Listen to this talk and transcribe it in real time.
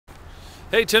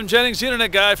Hey, Tim Jennings,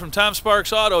 Internet Guy from Tom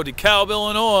Sparks Auto, Dekalb,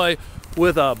 Illinois,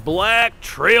 with a black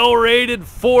trail-rated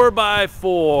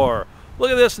 4x4.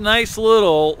 Look at this nice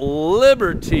little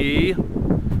Liberty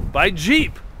by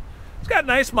Jeep. It's got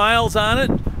nice miles on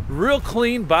it, real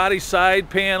clean body side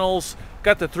panels,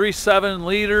 got the 3.7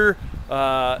 liter.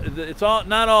 It's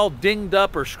not all dinged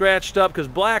up or scratched up, because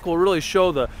black will really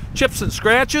show the chips and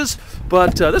scratches,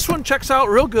 but this one checks out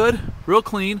real good, real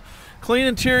clean. Clean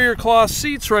interior cloth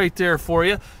seats right there for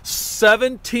you.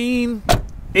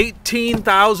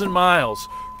 18,000 miles,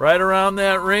 right around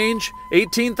that range.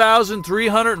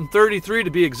 18,333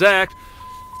 to be exact.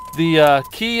 The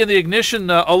key in the ignition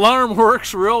alarm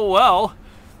works real well,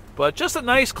 but just a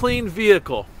nice clean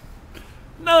vehicle.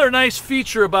 Another nice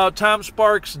feature about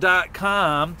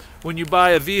TomSparks.com: when you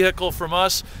buy a vehicle from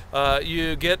us,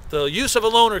 you get the use of a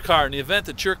loaner car in the event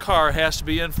that your car has to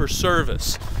be in for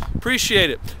service. Appreciate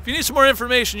it. If you need some more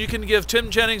information, you can give Tim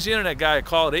Jennings, the Internet Guy, a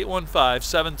call at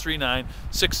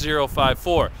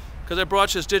 815-739-6054. Because I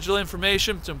brought you this digital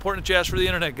information, it's important that you ask for the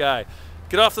Internet Guy.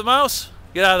 Get off the mouse,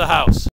 get out of the house.